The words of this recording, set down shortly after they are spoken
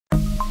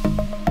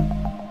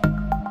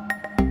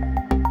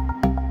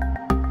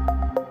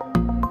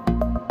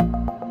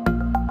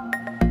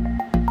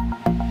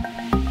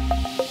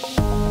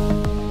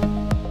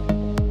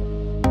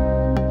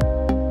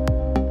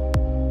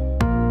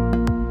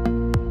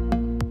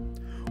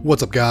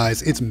What's up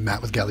guys, it's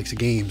Matt with Galaxy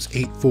Games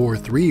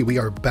 843. We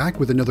are back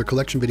with another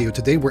collection video.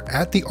 Today we're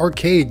at the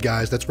arcade,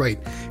 guys. That's right.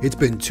 It's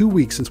been 2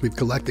 weeks since we've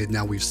collected.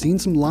 Now we've seen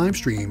some live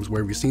streams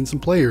where we've seen some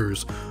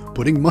players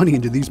putting money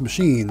into these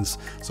machines.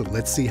 So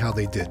let's see how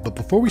they did. But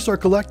before we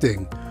start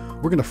collecting,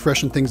 we're going to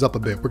freshen things up a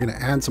bit. We're going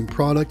to add some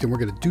product and we're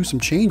going to do some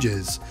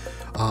changes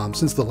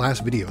since the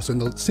last video. So in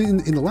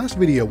the last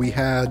video we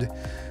had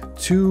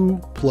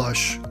 2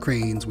 plush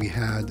cranes. We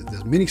had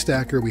the mini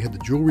stacker, we had the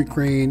jewelry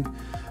crane.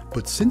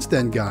 But since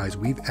then, guys,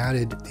 we've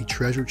added the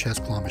treasure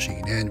chest claw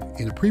machine. And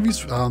in a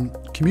previous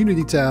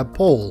community tab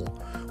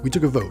poll, we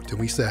took a vote and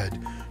we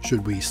said,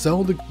 should we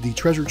sell the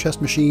treasure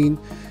chest machine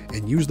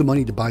and use the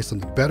money to buy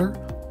something better?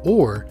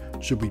 Or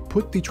should we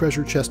put the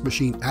treasure chest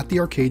machine at the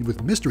arcade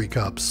with mystery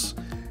cups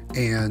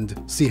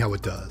and see how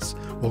it does?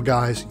 Well,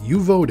 guys, you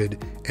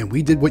voted and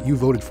we did what you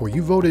voted for.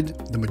 You voted,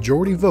 the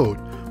majority vote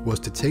was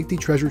to take the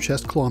treasure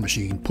chest claw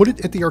machine, put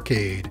it at the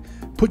arcade,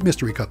 put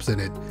mystery cups in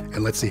it,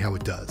 and let's see how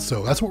it does.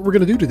 So that's what we're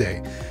going to do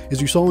today. As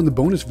you saw in the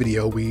bonus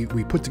video, we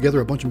put together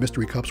a bunch of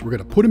mystery cups. We're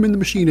going to put them in the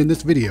machine in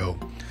this video,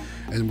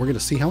 and we're going to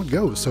see how it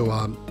goes. So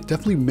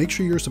definitely make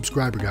sure you're a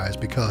subscriber, guys,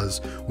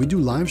 because we do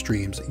live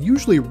streams,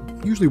 usually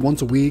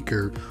once a week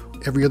or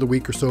every other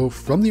week or so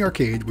from the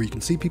arcade where you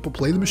can see people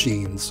play the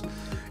machines,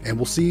 and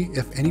we'll see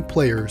if any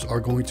players are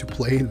going to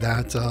play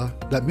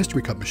that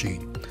mystery cup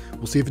machine.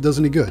 We'll see if it does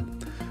any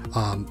good.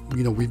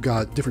 You know, we've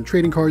got different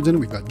trading cards in it,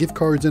 we've got gift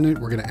cards in it.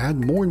 We're going to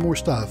add more and more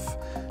stuff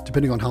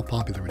depending on how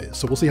popular it is.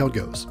 So we'll see how it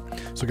goes.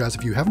 So guys,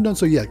 if you haven't done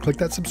so yet, click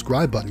that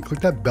subscribe button, click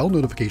that bell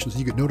notification so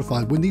you get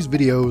notified when these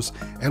videos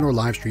and our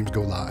live streams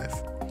go live.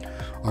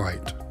 All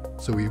right,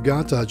 so we've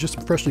got just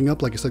some freshening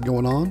up, like I said,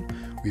 going on.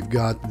 We've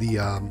got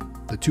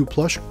the 2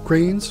 plush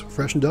cranes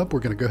freshened up. We're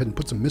going to go ahead and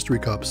put some mystery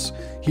cups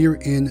here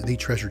in the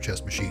treasure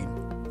chest machine.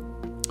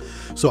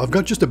 So I've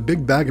got just a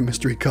big bag of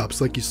mystery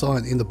cups, like you saw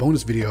in the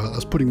bonus video. I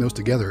was putting those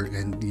together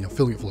and, you know,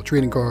 filling it full of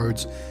trading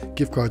cards,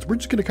 gift cards. We're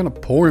just going to kind of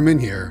pour them in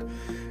here.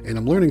 And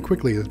I'm learning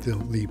quickly that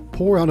the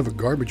pour out of a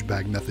garbage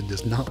bag method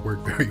does not work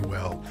very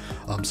well.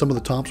 Some of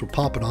the tops were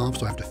popping off,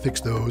 so I have to fix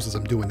those as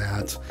I'm doing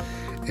that.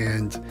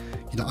 And,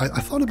 you know,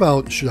 I thought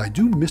about, should I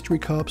do mystery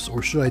cups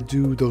or should I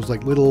do those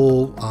like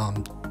little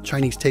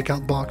Chinese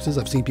takeout boxes?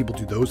 I've seen people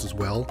do those as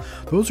well.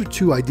 Those are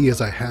 2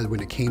 ideas I had when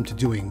it came to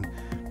doing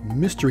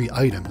mystery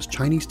items,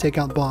 Chinese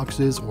takeout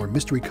boxes or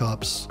mystery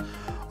cups.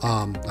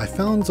 I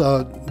found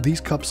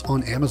these cups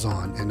on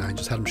Amazon and I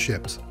just had them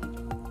shipped.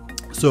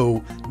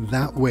 So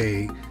that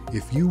way,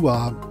 if you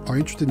are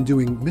interested in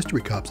doing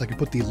mystery cups, I can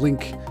put the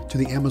link to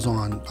the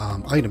Amazon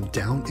item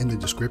down in the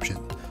description.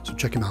 So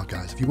check them out,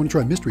 guys. If you want to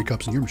try mystery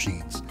cups in your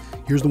machines,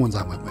 here's the ones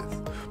I went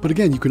with. But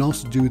again, you can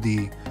also do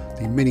the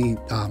mini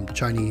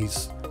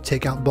Chinese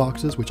takeout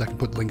boxes, which I can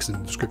put links in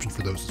the description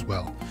for those as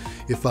well.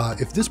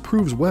 If this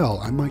proves well,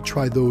 I might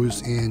try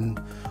those in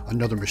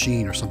another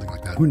machine or something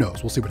like that. Who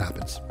knows? We'll see what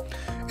happens.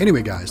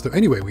 Anyway, guys,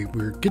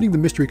 we're getting the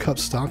mystery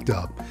cups stocked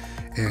up,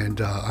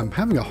 and I'm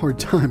having a hard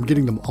time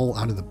getting them all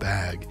out of the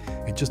bag.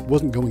 It just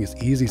wasn't going as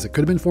easy as it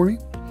could have been for me,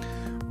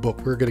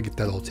 but we're going to get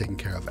that all taken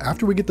care of.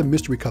 After we get the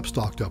mystery cups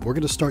stocked up, we're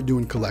going to start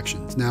doing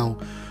collections. Now,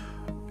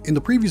 in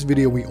the previous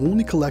video, we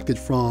only collected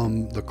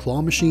from the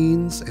claw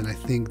machines and I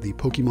think the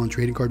Pokemon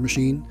trading card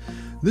machine.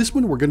 This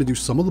one, we're going to do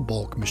some of the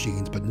bulk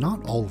machines, but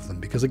not all of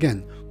them, because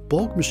again,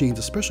 bulk machines,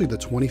 especially the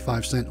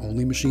 25-cent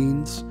only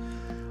machines,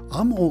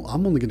 I'm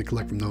only going to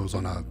collect from those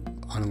on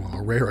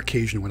a rare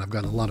occasion when I've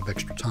got a lot of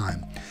extra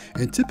time.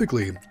 And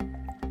typically,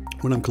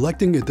 when I'm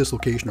collecting at this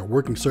location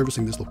or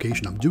servicing this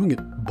location, I'm doing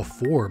it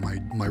before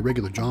my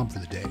regular job for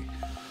the day.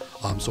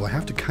 So I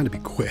have to kind of be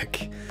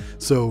quick.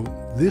 So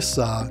this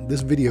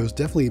video is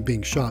definitely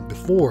being shot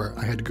before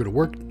I had to go to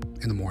work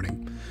in the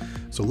morning.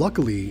 So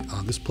luckily,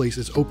 this place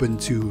is open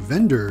to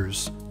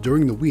vendors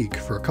during the week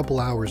for a couple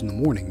hours in the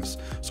mornings.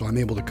 So I'm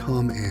able to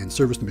come and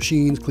service the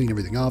machines, clean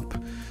everything up,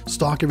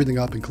 stock everything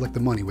up, and collect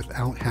the money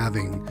without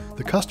having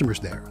the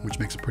customers there, which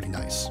makes it pretty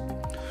nice.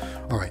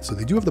 All right, so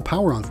they do have the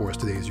power on for us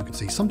today, as you can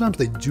see. Sometimes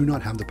they do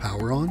not have the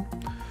power on,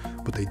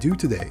 but they do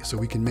today, so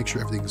we can make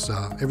sure everything's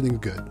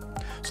good.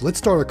 So let's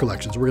start our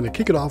collection. So we're going to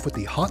kick it off with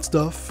the Hot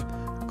Stuff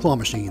claw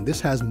machine.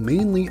 This has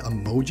mainly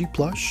emoji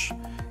plush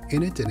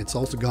in it, and it's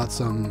also got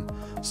some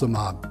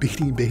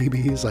Beanie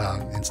Babies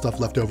and stuff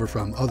left over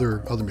from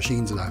other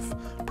machines that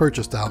I've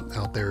purchased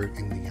out there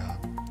in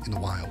the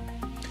wild.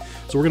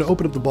 So we're going to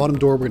open up the bottom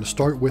door. We're going to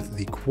start with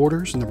the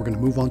quarters, and then we're going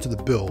to move on to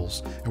the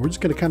bills. And we're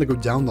just going to kind of go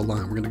down the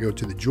line. We're going to go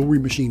to the jewelry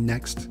machine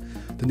next,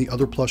 then the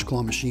other plush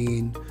claw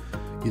machine.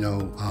 You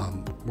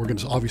know, we're going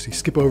to obviously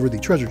skip over the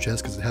treasure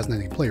chest because it hasn't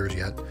any players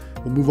yet.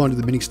 We'll move on to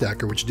the mini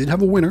stacker, which did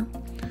have a winner,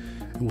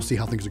 and we'll see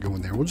how things are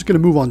going there. We're just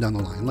going to move on down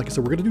the line. Like I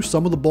said, we're going to do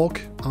some of the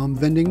bulk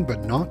vending,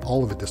 but not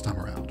all of it this time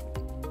around.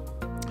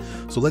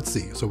 So let's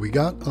see. So we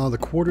got the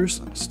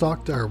quarters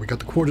stocked, or we got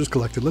the quarters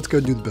collected. Let's go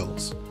do the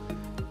bills.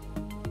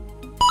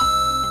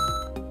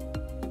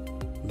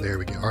 There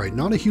we go. All right,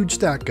 not a huge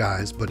stack,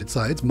 guys, but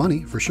it's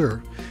money for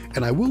sure.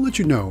 And I will let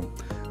you know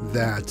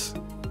that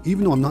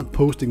even though I'm not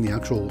posting the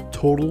actual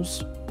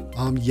totals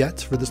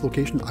yet for this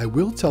location, I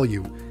will tell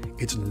you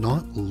it's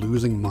not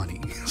losing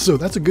money. So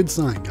that's a good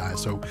sign,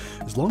 guys. So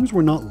as long as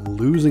we're not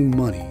losing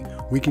money,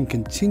 we can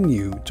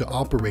continue to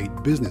operate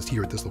business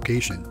here at this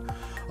location.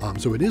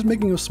 So it is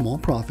making a small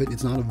profit.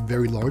 It's not a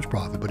very large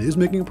profit, but it is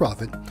making a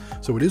profit.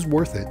 So it is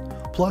worth it.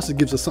 Plus it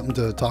gives us something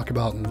to talk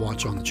about and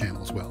watch on the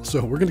channel as well.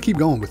 So we're going to keep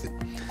going with it.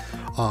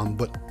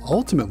 But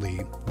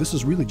ultimately, this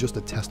is really just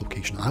a test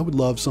location. I would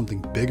love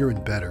something bigger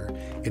and better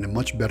in a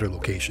much better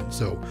location.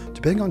 So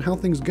depending on how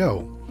things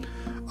go,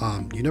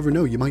 you never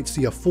know, you might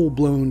see a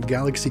full-blown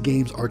Galaxy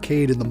Games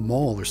arcade in the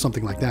mall or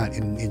something like that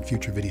in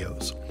future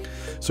videos.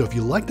 So if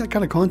you like that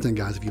kind of content,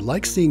 guys, if you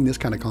like seeing this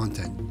kind of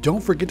content, don't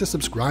forget to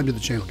subscribe to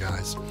the channel,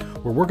 guys.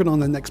 We're working on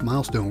the next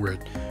milestone. We're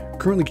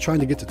currently trying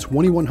to get to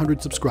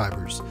 2,100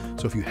 subscribers.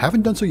 So if you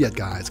haven't done so yet,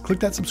 guys, click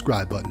that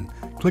subscribe button,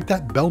 click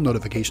that bell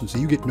notification so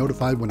you get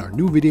notified when our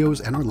new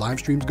videos and our live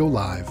streams go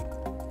live.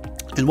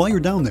 And while you're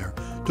down there,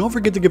 don't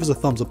forget to give us a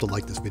thumbs up to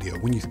like this video.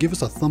 When you give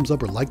us a thumbs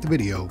up or like the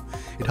video,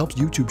 it helps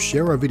YouTube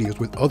share our videos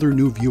with other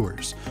new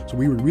viewers. So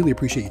we would really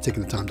appreciate you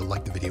taking the time to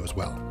like the video as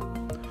well.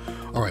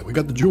 All right, we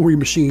got the jewelry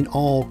machine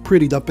all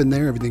prettied up in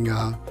there, everything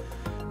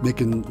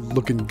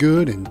looking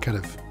good and kind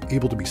of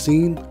able to be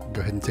seen. Go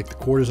ahead and take the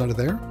quarters out of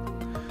there.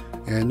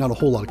 And not a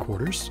whole lot of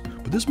quarters,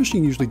 but this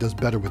machine usually does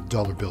better with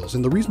dollar bills.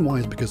 And the reason why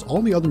is because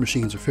all the other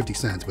machines are 50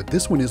 cents, but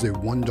this one is a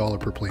 $1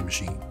 per play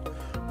machine.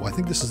 Well, I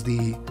think this is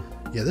the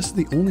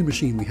only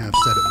machine we have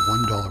set at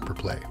 $1 per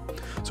play.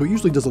 So it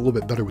usually does a little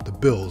bit better with the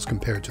bills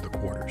compared to the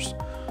quarters.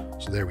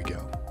 So there we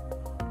go.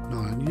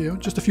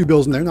 Just a few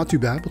bills in there, not too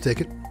bad, we'll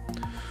take it.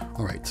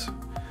 All right,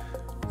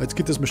 let's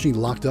get this machine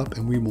locked up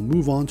and we will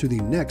move on to the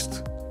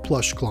next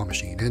plush claw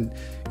machine. And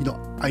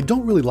I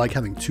don't really like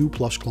having two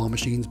plush claw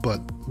machines, but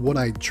what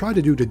I try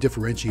to do to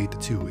differentiate the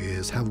two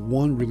is have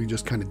one really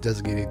just kind of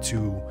designated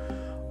to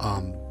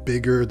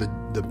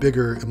the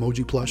bigger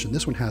emoji plush, and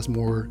this one has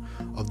more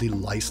of the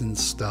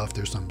licensed stuff.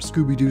 There's some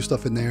Scooby-Doo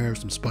stuff in there,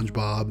 some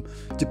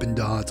SpongeBob, Dippin'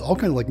 Dots, all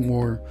kind of like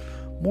more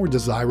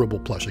desirable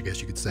plush, I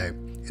guess you could say,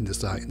 in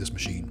this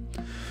machine.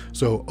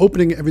 So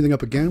opening everything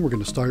up again, we're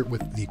going to start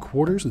with the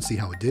quarters and see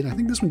how it did. I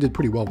think this one did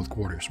pretty well with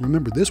quarters.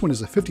 Remember, this one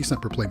is a 50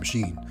 cent per play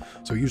machine,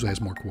 so it usually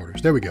has more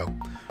quarters. There we go.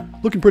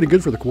 Looking pretty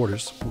good for the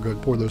quarters. We'll go ahead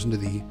and pour those into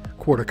the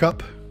quarter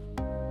cup.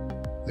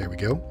 There we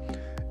go.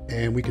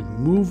 And we can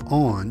move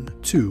on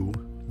to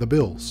the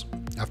bills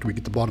after we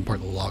get the bottom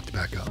part locked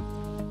back up.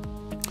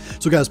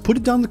 So guys, put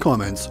it down in the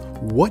comments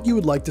what you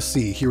would like to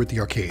see here at the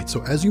arcade.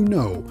 So as you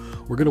know,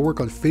 we're going to work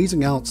on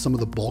phasing out some of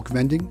the bulk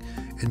vending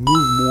and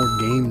move more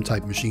game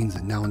type machines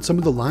in. Now in some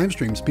of the live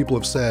streams, people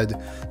have said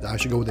that I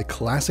should go with a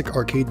classic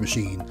arcade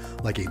machine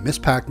like a Miss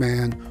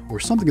Pac-Man or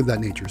something of that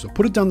nature. So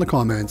put it down in the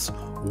comments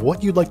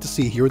what you'd like to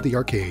see here at the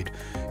arcade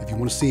if you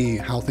want to see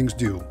how things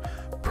do.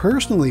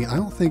 Personally, I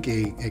don't think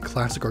a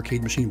classic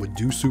arcade machine would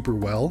do super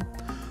well.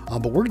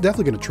 But we're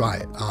definitely going to try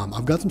it.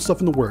 I've got some stuff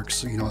in the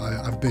works.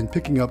 I've been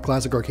picking up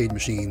classic arcade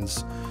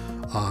machines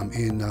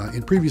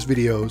in previous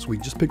videos. We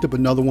just picked up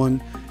another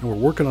one, and we're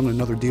working on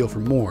another deal for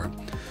more.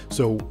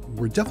 So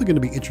we're definitely going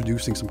to be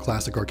introducing some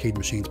classic arcade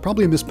machines,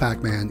 probably a Miss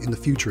Pac-Man in the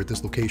future at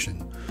this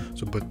location.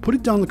 So, but put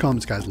it down in the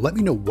comments, guys. Let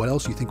me know what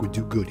else you think would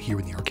do good here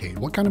in the arcade.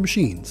 What kind of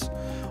machines?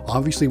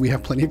 Obviously, we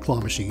have plenty of claw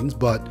machines,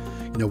 but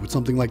with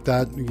something like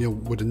that,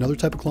 would another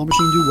type of claw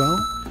machine do well?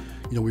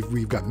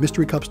 We've got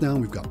mystery cups now,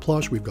 we've got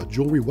plush, we've got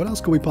jewelry. What else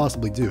could we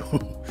possibly do?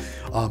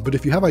 But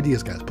if you have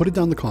ideas, guys, put it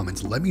down in the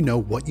comments. Let me know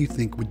what you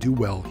think would do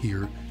well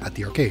here at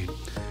the arcade.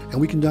 And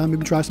we can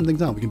maybe try some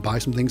things out. We can buy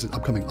some things at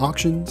upcoming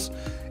auctions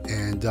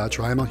and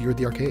try them out here at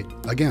the arcade.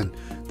 Again,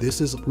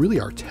 this is really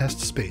our test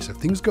space. If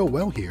things go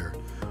well here,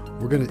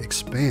 we're going to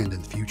expand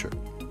in the future.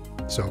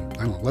 So,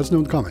 I don't know, let us know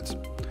in the comments.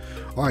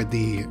 All right,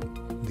 the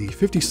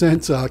 50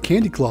 cent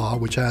candy claw,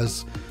 which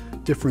has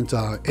different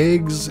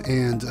eggs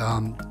and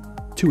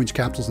 2-inch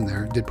capsules in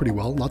there, did pretty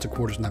well. Lots of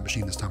quarters in that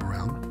machine this time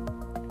around.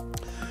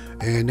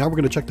 And now we're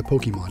going to check the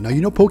Pokemon. Now,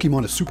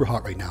 Pokemon is super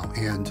hot right now,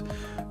 and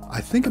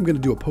I think I'm going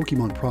to do a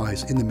Pokemon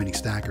prize in the mini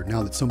stacker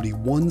now that somebody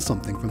won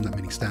something from that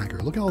mini stacker.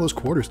 Look at all those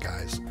quarters,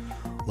 guys.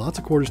 Lots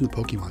of quarters in the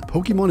Pokemon.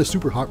 Pokemon is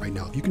super hot right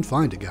now. If you can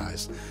find it,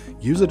 guys,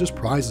 use it as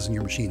prizes in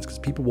your machines because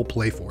people will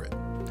play for it.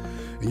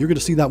 And you're going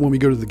to see that when we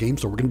go to the game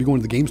store. We're going to be going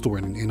to the game store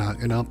in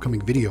an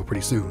upcoming video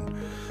pretty soon.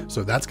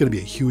 So that's going to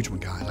be a huge one,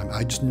 guys.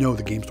 I just know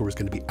the game store is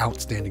going to be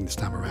outstanding this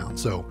time around.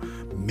 So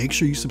make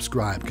sure you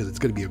subscribe because it's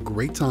going to be a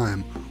great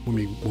time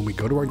when we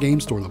go to our game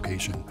store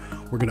location.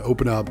 We're going to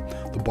open up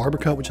the Barber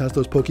Cut, which has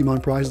those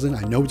Pokemon prizes in.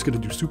 I know it's going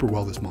to do super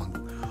well this month.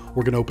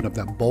 We're going to open up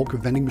that bulk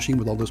vending machine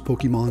with all those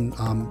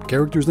Pokemon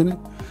characters in it.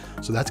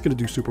 So that's going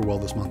to do super well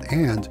this month.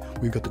 And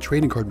we've got the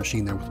trading card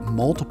machine there with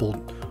multiple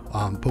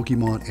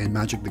Pokemon and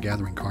Magic the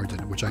Gathering cards in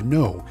it, which I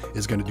know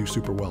is going to do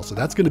super well. So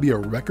that's going to be a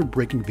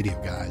record-breaking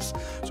video, guys.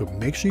 So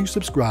make sure you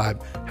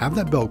subscribe, have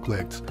that bell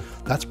clicked.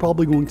 That's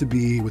probably going to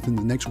be within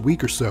the next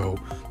week or so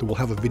that we'll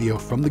have a video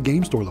from the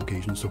game store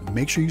location. So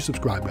make sure you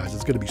subscribe, guys.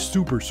 It's going to be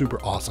super, super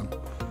awesome.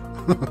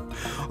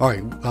 All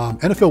right,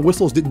 NFL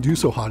whistles didn't do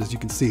so hot, as you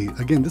can see.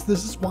 Again, this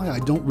is why I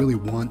don't really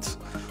want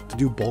to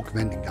do bulk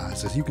vending,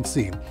 guys. As you can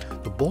see,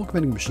 the bulk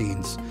vending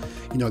machines,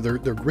 you know,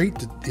 they're great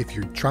if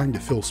you're trying to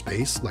fill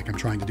space, like I'm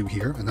trying to do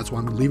here, and that's why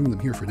I'm leaving them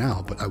here for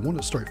now. But I want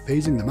to start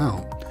phasing them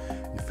out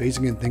and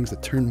phasing in things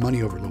that turn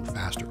money over a little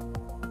faster.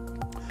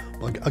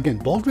 Again,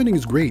 bulk vending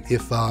is great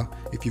if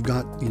you've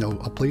got, you know,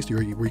 a place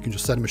where you can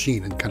just set a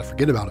machine and kind of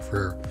forget about it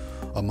for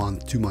a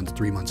month, 2 months,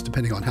 3 months,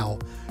 depending on how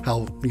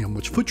you know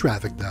much foot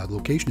traffic the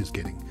location is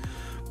getting.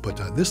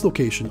 But this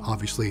location,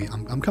 obviously,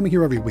 I'm coming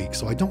here every week,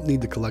 so I don't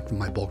need to collect from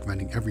my bulk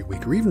vending every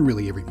week or even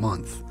really every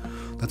month.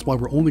 That's why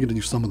we're only going to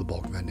do some of the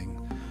bulk vending.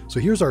 So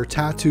here's our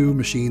tattoo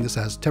machine. This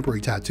has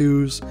temporary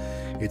tattoos.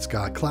 It's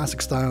got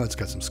classic style. It's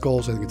got some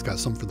skulls. I think it's got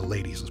some for the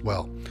ladies as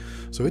well.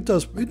 So it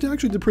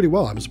actually did pretty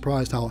well. I'm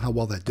surprised how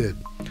well that did.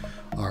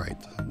 All right,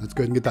 let's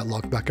go ahead and get that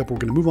locked back up. We're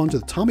going to move on to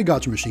the Tommy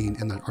Gotcha machine,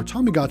 and our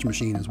Tommy Gotcha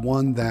machine is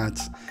one that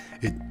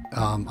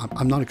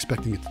I'm not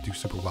expecting it to do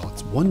super well.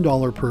 It's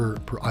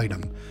 $1 per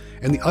item,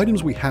 and the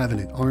items we have in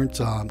it aren't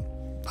I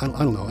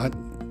don't know.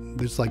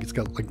 It's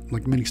got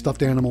like mini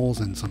stuffed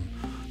animals and some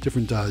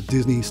different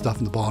Disney stuff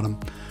in the bottom.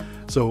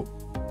 So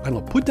I don't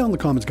know. Put down in the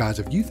comments, guys,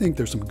 if you think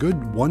there's some good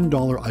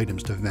 $1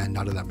 items to vend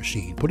out of that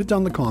machine. Put it down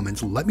in the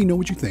comments. Let me know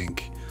what you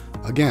think.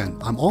 Again,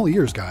 I'm all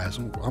ears, guys.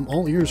 I'm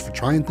all ears for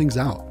trying things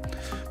out.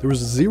 There was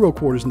 0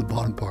 quarters in the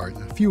bottom part,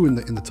 a few in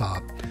the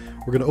top.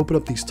 We're going to open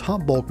up these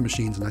top bulk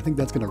machines, and I think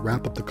that's going to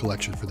wrap up the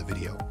collection for the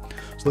video.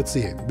 So let's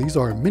see. These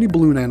are mini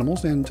balloon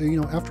animals, and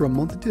you know, after a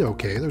month, it did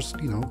okay. There's,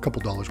 you know, a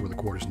couple dollars worth of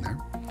quarters in there.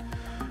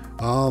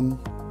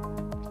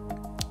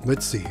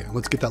 Let's see.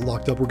 Let's get that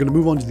locked up. We're going to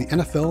move on to the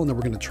NFL, and then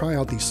we're going to try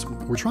out these.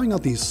 We're trying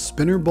out these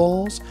spinner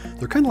balls.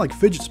 They're kind of like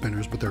fidget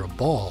spinners, but they're a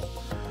ball.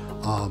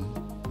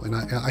 And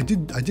I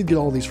did get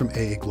all these from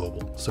AA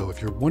Global. So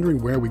if you're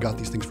wondering where we got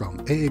these things from,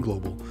 AA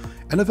Global.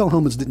 NFL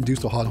helmets didn't do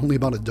so hot, only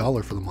about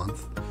 $1 for the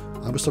month.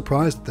 I was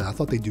surprised at that. I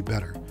thought they'd do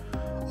better.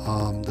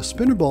 The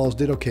spinner balls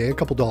did okay, a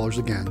couple dollars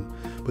again.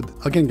 But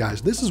again,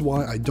 guys, this is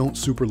why I don't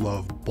super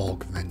love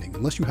bulk vending.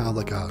 Unless you have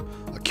like a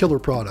killer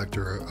product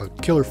or a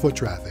killer foot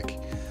traffic.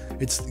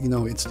 It's, you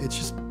know, it's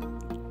just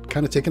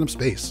kind of taking up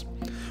space.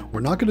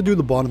 We're not going to do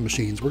the bottom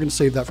machines. We're going to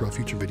save that for a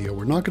future video.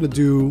 We're not going to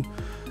do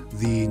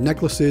the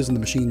necklaces and the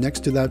machine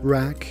next to that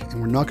rack, and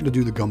we're not going to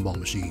do the gumball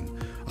machine.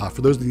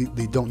 For those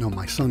that don't know,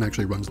 my son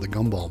actually runs the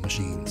gumball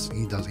machines.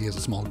 He has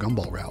a small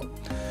gumball route.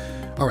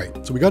 All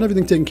right, so we got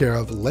everything taken care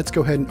of. Let's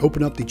go ahead and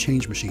open up the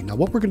change machine. Now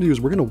what we're going to do is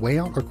we're going to weigh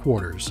out our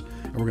quarters,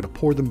 and we're going to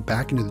pour them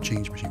back into the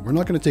change machine. We're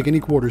not going to take any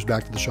quarters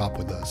back to the shop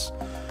with us.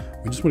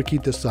 We just want to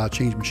keep this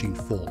change machine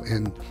full.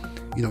 And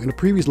you know, in a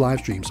previous live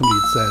stream, somebody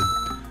had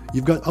said,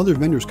 you've got other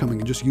vendors coming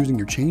and just using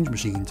your change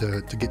machine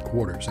to get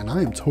quarters. And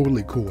I am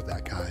totally cool with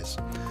that, guys.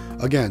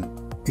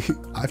 Again,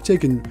 I've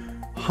taken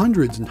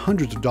hundreds and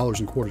hundreds of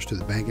dollars in quarters to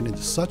the bank, and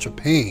it's such a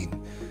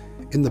pain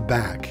in the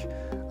back.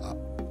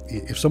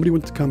 If somebody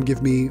wants to come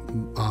give me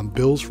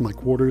bills for my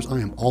quarters, I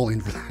am all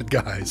in for that,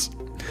 guys.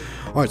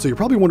 All right, so you're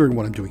probably wondering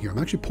what I'm doing here. I'm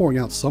actually pouring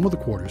out some of the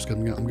quarters because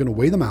I'm going to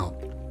weigh them out.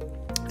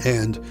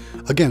 And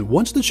again,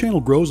 once the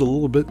channel grows a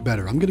little bit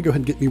better, I'm going to go ahead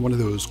and get me one of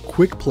those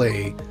quick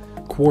play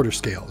quarter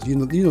scales. You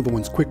know the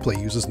ones quick play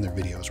uses in their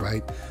videos,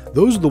 right?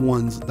 Those are the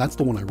ones. That's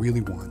the one I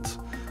really want.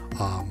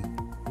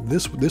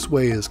 This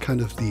way is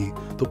kind of the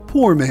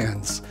poor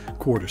man's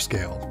quarter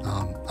scale.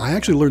 I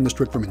actually learned this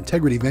trick from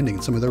Integrity Vending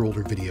in some of their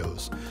older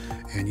videos.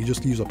 And you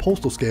just use a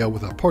postal scale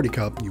with a party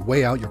cup. You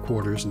weigh out your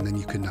quarters, and then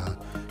you can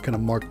kind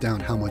of mark down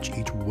how much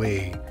each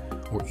weigh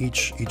or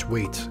each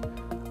weight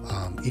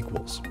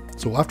equals.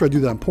 So after I do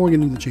that, I'm pouring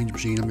it into the change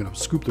machine. I'm going to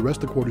scoop the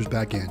rest of the quarters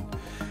back in.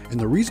 And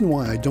the reason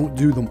why I don't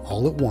do them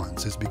all at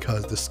once is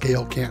because the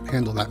scale can't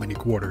handle that many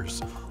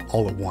quarters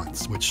all at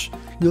once, which,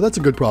 you know, that's a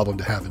good problem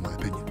to have in my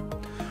opinion.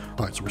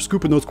 All right, so we're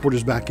scooping those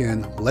quarters back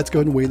in. Let's go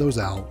ahead and weigh those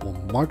out. We'll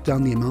mark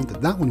down the amount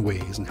that one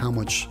weighs and how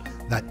much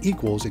that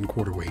equals in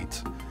quarter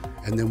weight.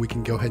 And then we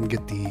can go ahead and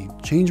get the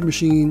change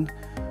machine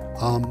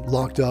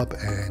locked up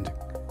and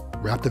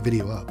wrap the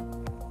video up.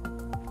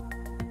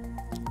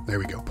 There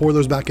we go. Pour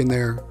those back in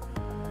there.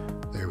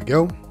 There we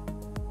go.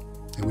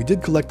 And we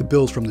did collect the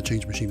bills from the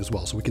change machine as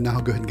well, so we can now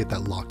go ahead and get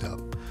that locked up.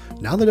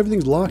 Now that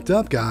everything's locked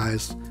up,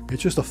 guys,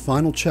 it's just a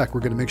final check.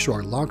 We're going to make sure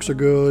our locks are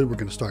good. We're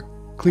going to start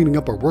cleaning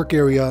up our work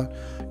area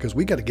because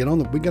we got to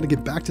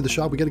get back to the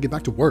shop. We got to get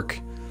back to work.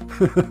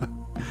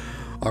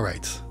 All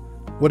right.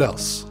 What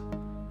else?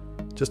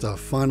 Just a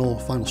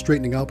final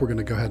straightening up. We're going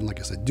to go ahead and, like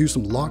I said, do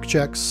some lock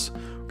checks.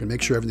 We're going to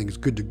make sure everything is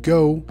good to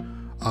go.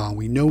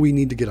 We know we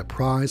need to get a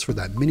prize for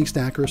that mini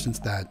stacker since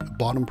that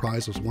bottom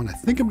prize was one. I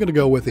think I'm going to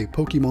go with a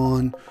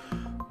Pokemon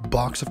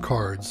box of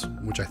cards,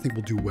 which I think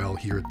will do well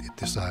here at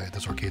this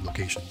arcade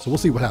location. So we'll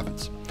see what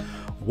happens.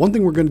 One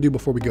thing we're going to do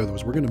before we go, though,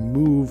 is we're going to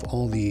move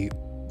all the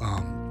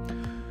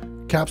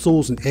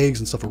capsules and eggs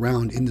and stuff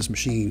around in this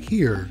machine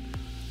here,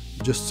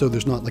 just so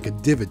there's not like a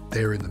divot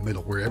there in the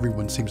middle where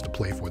everyone seems to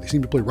play for. They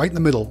seem to play right in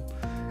the middle,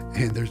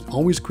 and there's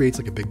always creates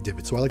like a big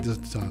divot. So I like to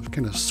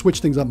kind of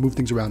switch things up, move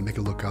things around, and make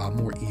it look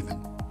more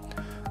even.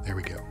 There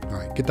we go. All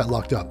right, get that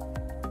locked up.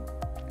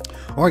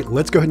 All right,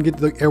 let's go ahead and get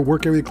the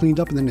work area cleaned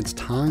up, and then it's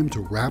time to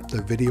wrap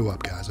the video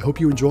up, guys. I hope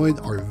you enjoyed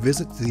our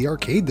visit to the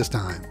arcade this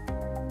time.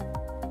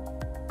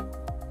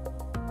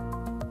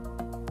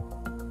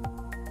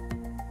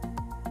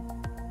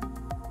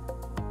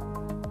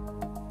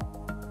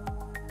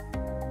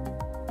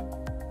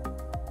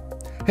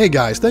 Hey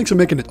guys, thanks for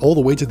making it all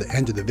the way to the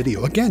end of the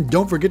video. Again,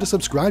 don't forget to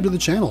subscribe to the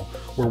channel.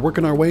 We're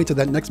working our way to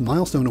that next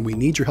milestone and we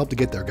need your help to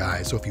get there,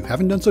 guys. So if you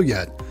haven't done so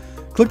yet,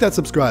 click that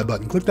subscribe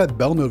button, click that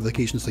bell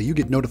notification so you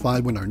get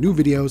notified when our new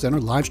videos and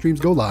our live streams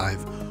go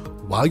live.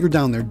 While you're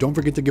down there, don't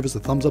forget to give us a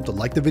thumbs up to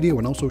like the video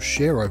and also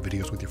share our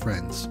videos with your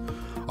friends.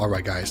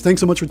 Alright guys, thanks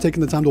so much for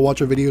taking the time to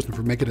watch our videos and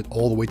for making it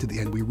all the way to the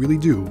end. We really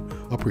do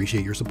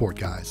appreciate your support,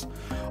 guys.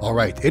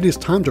 Alright, it is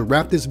time to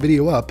wrap this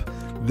video up.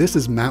 This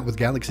is Matt with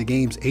Galaxy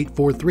Games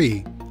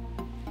 843.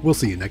 We'll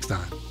see you next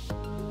time.